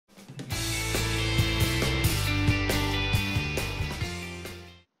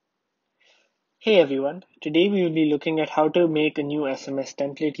Hey everyone, today we will be looking at how to make a new SMS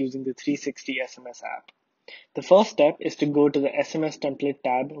template using the 360 SMS app. The first step is to go to the SMS template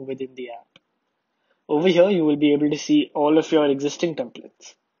tab within the app. Over here you will be able to see all of your existing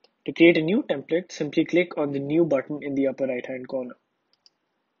templates. To create a new template, simply click on the new button in the upper right hand corner.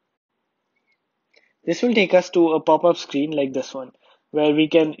 This will take us to a pop-up screen like this one, where we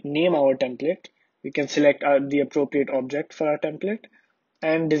can name our template, we can select the appropriate object for our template,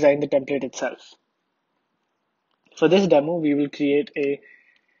 and design the template itself. For this demo, we will create a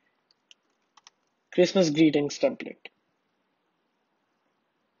Christmas greetings template.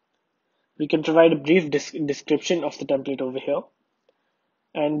 We can provide a brief description of the template over here,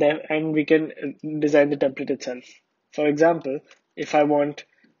 and we can design the template itself. For example, if I want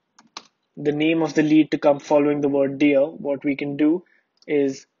the name of the lead to come following the word dear, what we can do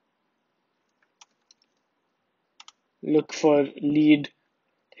is look for lead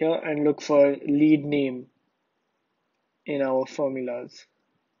here and look for lead name in our formulas.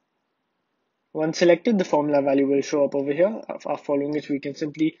 Once selected, the formula value will show up over here, following which we can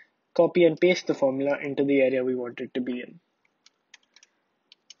simply copy and paste the formula into the area we want it to be in.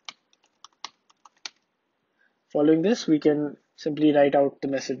 Following this, we can simply write out the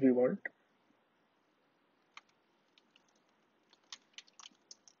message we want.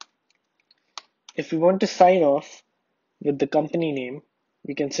 If we want to sign off with the company name,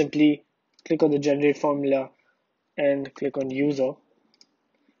 we can simply click on the generate formula and click on user,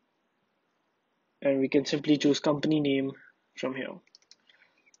 and we can simply choose company name from here.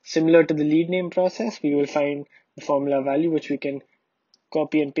 Similar to the lead name process, we will find the formula value which we can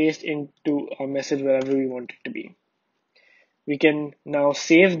copy and paste into our message wherever we want it to be. We can now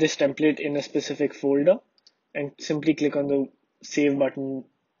save this template in a specific folder and simply click on the save button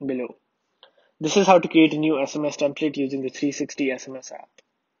below. This is how to create a new SMS template using the 360 SMS app.